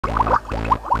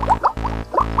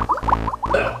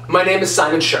My name is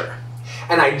Simon Schur,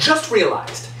 and I just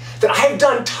realized that I have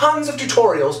done tons of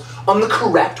tutorials on the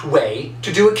correct way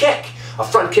to do a kick. A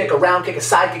front kick, a round kick, a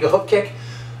side kick, a hook kick,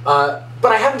 but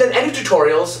I haven't done any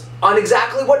tutorials on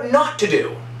exactly what not to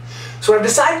do. So what I've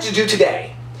decided to do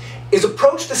today is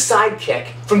approach the side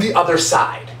kick from the other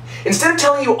side. Instead of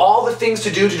telling you all the things to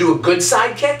do a good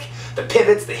side kick, the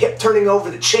pivots, the hip turning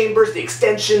over, the chambers, the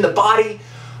extension, the body,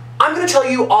 I'm going to tell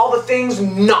you all the things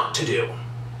not to do.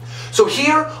 So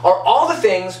here are all the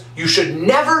things you should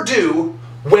never do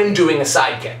when doing a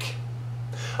side kick.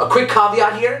 A quick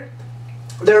caveat here,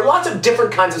 there are lots of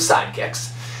different kinds of side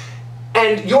kicks,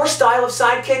 and your style of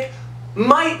side kick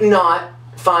might not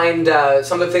find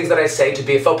some of the things that I say to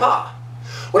be a faux pas.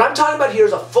 What I'm talking about here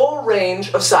is a full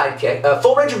range of side kick, a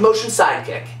full range of motion side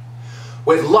kick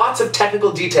with lots of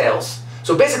technical details.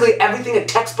 So basically everything a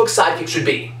textbook side kick should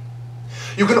be.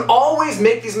 You can always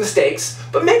make these mistakes,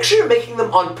 but make sure you're making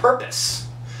them on purpose,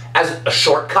 as a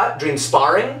shortcut during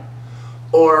sparring,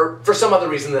 or for some other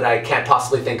reason that I can't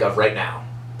possibly think of right now.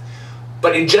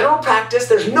 But in general practice,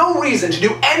 there's no reason to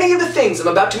do any of the things I'm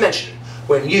about to mention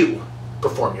when you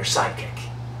perform your side kick.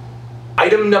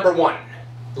 Item number 1,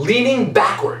 leaning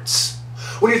backwards.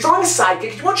 When you're throwing a side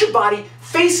kick, you want your body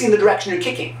facing the direction you're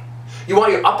kicking. You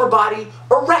want your upper body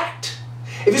erect.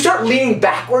 If you start leaning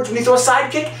backwards when you throw a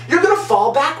side kick, you're going to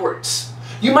fall backwards.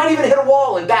 You might even hit a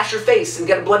wall and bash your face and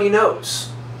get a bloody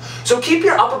nose. So keep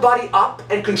your upper body up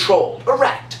and controlled,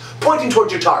 erect, pointing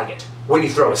towards your target when you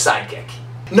throw a side kick.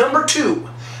 Number 2,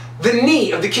 the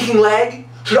knee of the kicking leg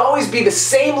should always be the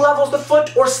same level as the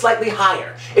foot or slightly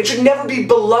higher. It should never be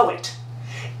below it.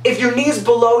 If your knee is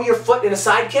below your foot in a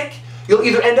side kick, you'll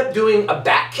either end up doing a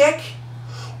back kick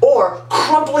or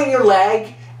crumpling your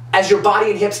leg as your body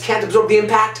and hips can't absorb the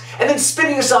impact, and then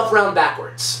spinning yourself around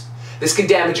backwards. This can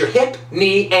damage your hip,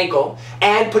 knee, ankle,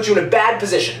 and put you in a bad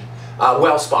position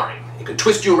while sparring. It could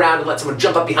twist you around and let someone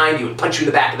jump up behind you and punch you in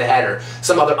the back of the head or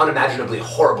some other unimaginably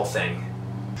horrible thing.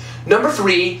 Number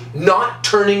 3, not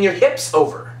turning your hips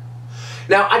over.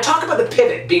 Now, I talk about the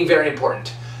pivot being very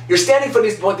important. Your standing foot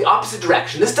needs to point the opposite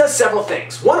direction. This does several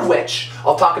things, one of which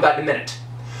I'll talk about in a minute.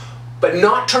 But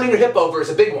not turning your hip over is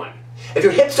a big one. If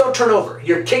your hips don't turn over,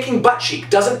 your kicking butt cheek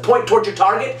doesn't point towards your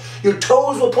target, your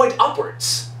toes will point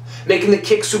upwards, making the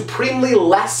kick supremely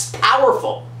less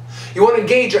powerful. You want to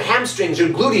engage your hamstrings, your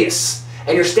gluteus,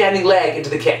 and your standing leg into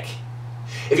the kick.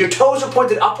 If your toes are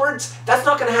pointed upwards, that's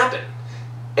not going to happen.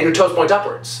 And your toes point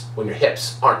upwards when your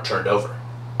hips aren't turned over.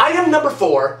 Item number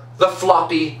 4, the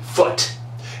floppy foot.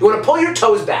 You want to pull your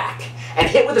toes back and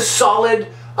hit with a solid,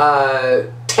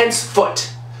 tense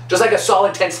foot, just like a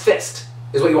solid, tense fist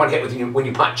is what you want to hit with when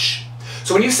you punch.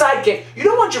 So when you side kick, you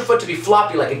don't want your foot to be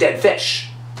floppy like a dead fish,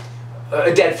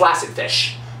 a dead flaccid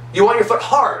fish. You want your foot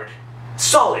hard,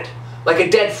 solid, like a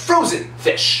dead frozen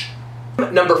fish.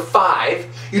 Number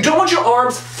 5, you don't want your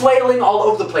arms flailing all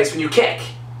over the place when you kick.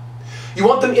 You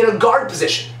want them in a guard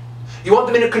position. You want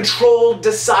them in a controlled,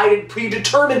 decided,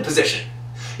 predetermined position.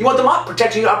 You want them up,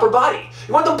 protecting your upper body.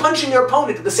 You want them punching your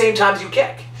opponent at the same time as you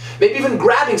kick. Maybe even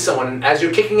grabbing someone as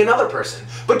you're kicking another person.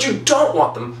 But you don't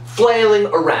want them flailing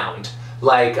around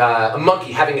like a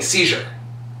monkey having a seizure,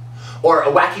 or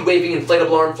a wacky waving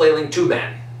inflatable arm flailing tube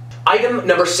man. Item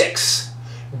number 6,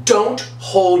 don't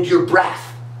hold your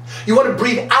breath. You want to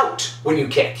breathe out when you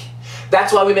kick.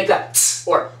 That's why we make that tss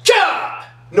or cha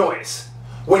noise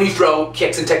when you throw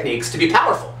kicks and techniques to be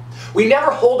powerful. We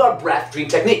never hold our breath during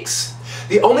techniques.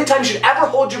 The only time you should ever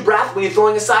hold your breath when you're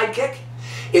throwing a side kick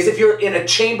is if you're in a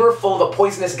chamber full of a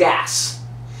poisonous gas.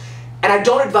 And I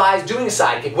don't advise doing a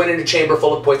side kick when in a chamber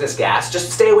full of poisonous gas. Just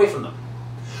stay away from them.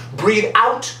 Breathe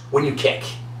out when you kick.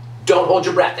 Don't hold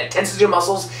your breath. That tenses your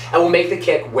muscles and will make the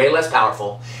kick way less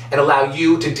powerful and allow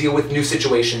you to deal with new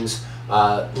situations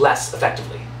less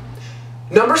effectively.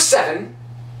 Number 7,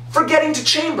 forgetting to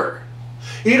chamber.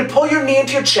 You need to pull your knee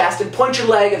into your chest and point your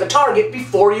leg at the target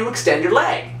before you extend your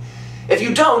leg. If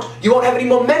you don't, you won't have any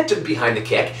momentum behind the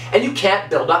kick, and you can't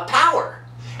build up power.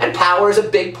 And power is a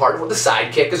big part of what the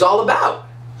side kick is all about.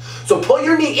 So pull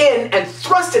your knee in and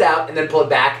thrust it out, and then pull it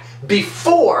back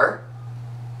before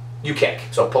you kick.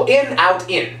 So pull in,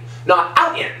 not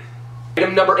out, in.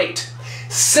 Item number 8.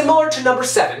 Similar to number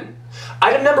 7,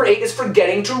 item number 8 is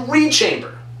forgetting to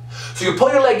re-chamber. So you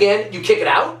pull your leg in, you kick it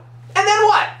out, and then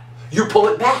what? You pull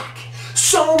it back.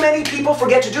 So many people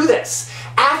forget to do this.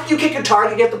 After you kick your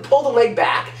target, you have to pull the leg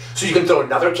back so you can throw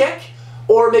another kick,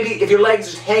 or maybe if your leg's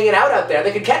just hanging out there,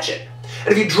 they can catch it.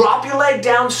 And if you drop your leg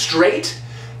down straight,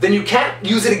 then you can't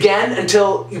use it again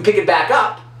until you pick it back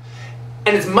up,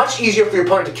 and it's much easier for your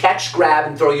opponent to catch, grab,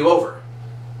 and throw you over.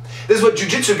 This is what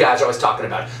jiu-jitsu guys are always talking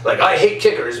about. Like, I hate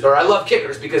kickers, or I love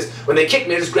kickers, because when they kick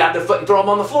me, I just grab their foot and throw them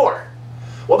on the floor.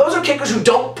 Well, those are kickers who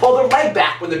don't pull their leg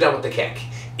back when they're done with the kick.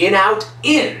 In, out,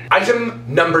 in. Item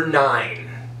number 9.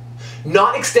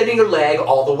 Not extending your leg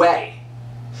all the way.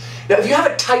 Now, if you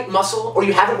have a tight muscle or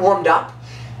you haven't warmed up,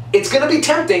 it's going to be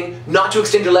tempting not to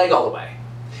extend your leg all the way.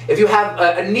 If you have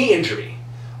a knee injury,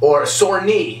 or a sore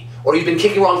knee, or you've been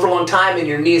kicking wrong for a long time and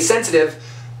your knee is sensitive,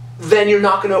 then you're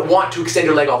not going to want to extend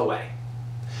your leg all the way.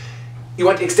 You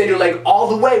want to extend your leg all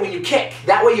the way when you kick.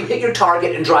 That way you hit your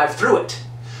target and drive through it.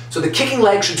 So the kicking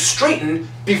leg should straighten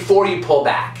before you pull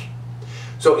back.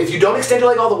 So if you don't extend your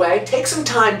leg all the way, take some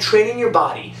time training your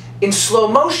body in slow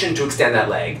motion to extend that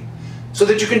leg so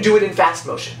that you can do it in fast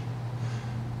motion.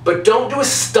 But don't do a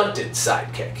stunted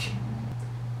side kick.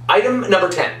 Item number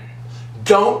 10.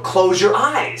 Don't close your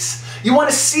eyes. You want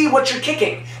to see what you're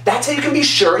kicking. That's how you can be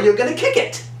sure you're going to kick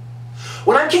it.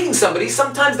 When I'm kicking somebody,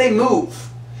 sometimes they move.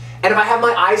 And if I have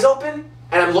my eyes open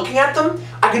and I'm looking at them,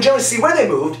 I can generally see where they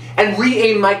moved and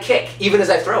re-aim my kick even as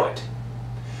I throw it.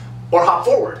 Or hop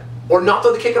forward. Or not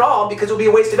throw the kick at all because it'll be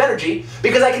a waste of energy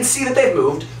because I can see that they've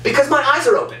moved because my eyes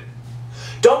are open.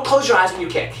 Don't close your eyes when you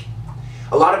kick.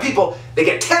 A lot of people, they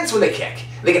get tense when they kick.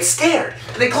 They get scared.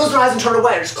 And they close their eyes and turn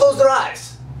away or just close their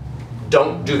eyes.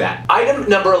 Don't do that. Item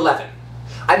number 11.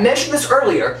 I mentioned this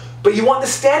earlier, but you want the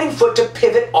standing foot to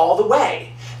pivot all the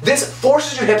way. This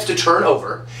forces your hips to turn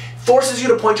over, forces you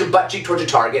to point your butt cheek towards your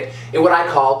target in what I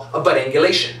call a butt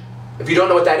angulation. If you don't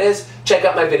know what that is, check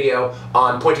out my video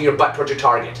on pointing your butt towards your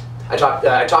target. I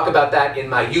talk about that in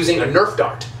my using a Nerf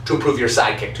dart to improve your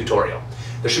side kick tutorial.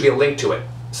 There should be a link to it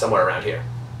somewhere around here.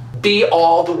 Be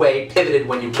all the way pivoted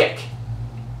when you kick.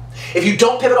 If you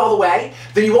don't pivot all the way,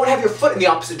 then you won't have your foot in the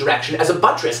opposite direction as a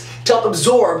buttress to help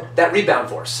absorb that rebound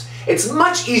force. It's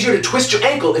much easier to twist your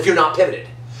ankle if you're not pivoted.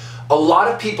 A lot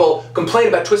of people complain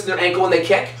about twisting their ankle when they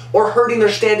kick or hurting their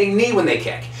standing knee when they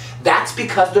kick. That's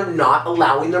because they're not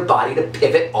allowing their body to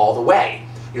pivot all the way.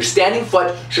 Your standing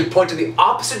foot should point to the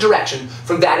opposite direction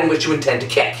from that in which you intend to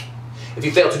kick. If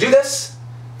you fail to do this,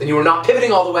 then you are not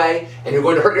pivoting all the way and you're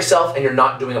going to hurt yourself and you're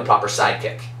not doing a proper side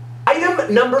kick.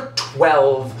 Item number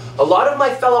 12. A lot of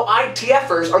my fellow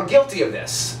ITFers are guilty of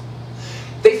this.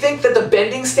 They think that the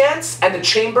bending stance and the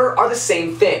chamber are the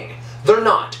same thing. They're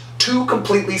not. Two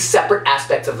completely separate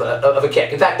aspects of a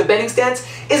kick. In fact, the bending stance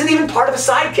isn't even part of a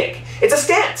side kick. It's a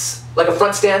stance, like a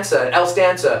front stance, an L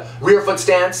stance, a rear foot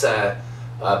stance, a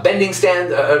bending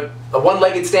stance, a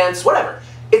one-legged stance, whatever.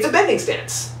 It's a bending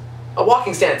stance. A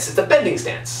walking stance, it's a bending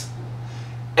stance.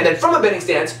 And then from a bending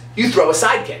stance, you throw a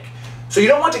side kick. So you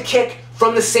don't want to kick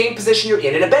from the same position you're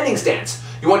in a bending stance.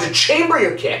 You want to chamber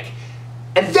your kick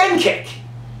and then kick.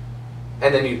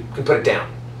 And then you can put it down.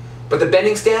 But the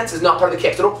bending stance is not part of the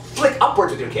kick, so don't flick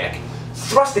upwards with your kick.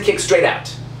 Thrust the kick straight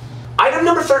out. Item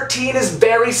number 13 is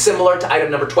very similar to item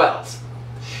number 12.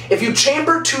 If you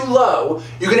chamber too low,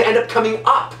 you're going to end up coming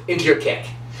up into your kick.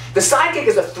 The side kick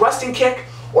is a thrusting kick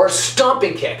or a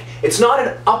stomping kick. It's not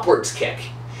an upwards kick.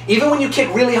 Even when you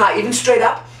kick really high, even straight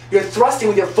up, you're thrusting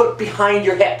with your foot behind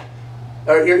your hip.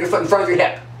 Or your foot in front of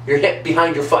your hip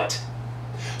behind your foot.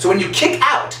 So when you kick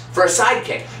out for a side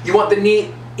kick, you want the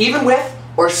knee even with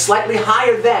or slightly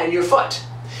higher than your foot.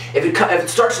 If it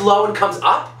starts low and comes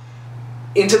up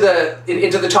into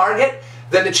the target,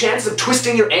 then the chances of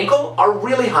twisting your ankle are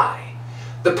really high.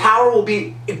 The power will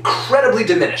be incredibly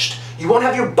diminished. You won't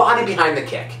have your body behind the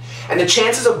kick. And the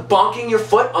chances of bonking your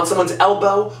foot on someone's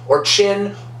elbow or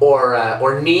chin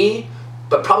or knee,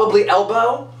 but probably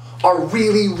elbow, are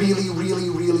really, really, really,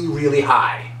 really, really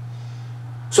high.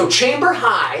 So chamber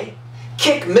high,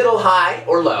 kick middle high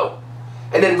or low,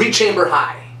 and then rechamber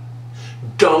high.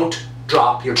 Don't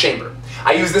drop your chamber.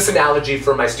 I use this analogy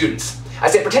for my students. I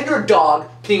say, pretend you're a dog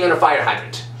peeing on a fire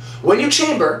hydrant. When you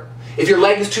chamber, if your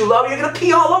leg is too low, you're going to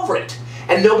pee all over it.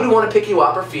 And nobody will want to pick you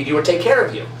up or feed you or take care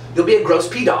of you. You'll be a gross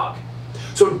pee dog.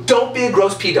 So don't be a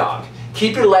gross pee dog.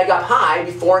 Keep your leg up high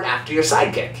before and after your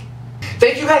side kick.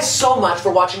 Thank you guys so much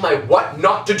for watching my what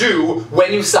not to do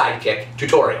when you side kick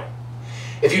tutorial.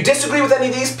 If you disagree with any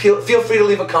of these, feel free to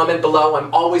leave a comment below.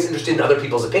 I'm always interested in other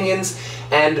people's opinions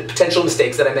and potential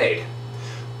mistakes that I made.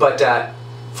 But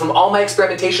from all my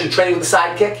experimentation and training with the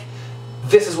side kick,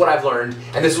 this is what I've learned,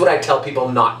 and this is what I tell people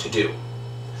not to do.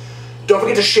 Don't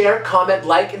forget to share, comment,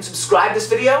 like, and subscribe this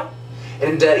video.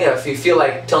 And if you feel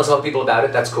like telling some other people about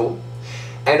it, that's cool.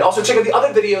 And also check out the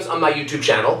other videos on my YouTube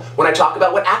channel when I talk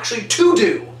about what actually to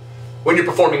do when you're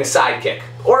performing a side kick,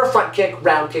 or a front kick,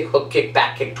 round kick, hook kick,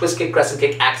 back kick, twist kick, crescent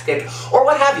kick, axe kick, or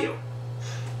what have you.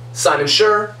 Simon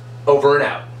Schur, over and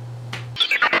out.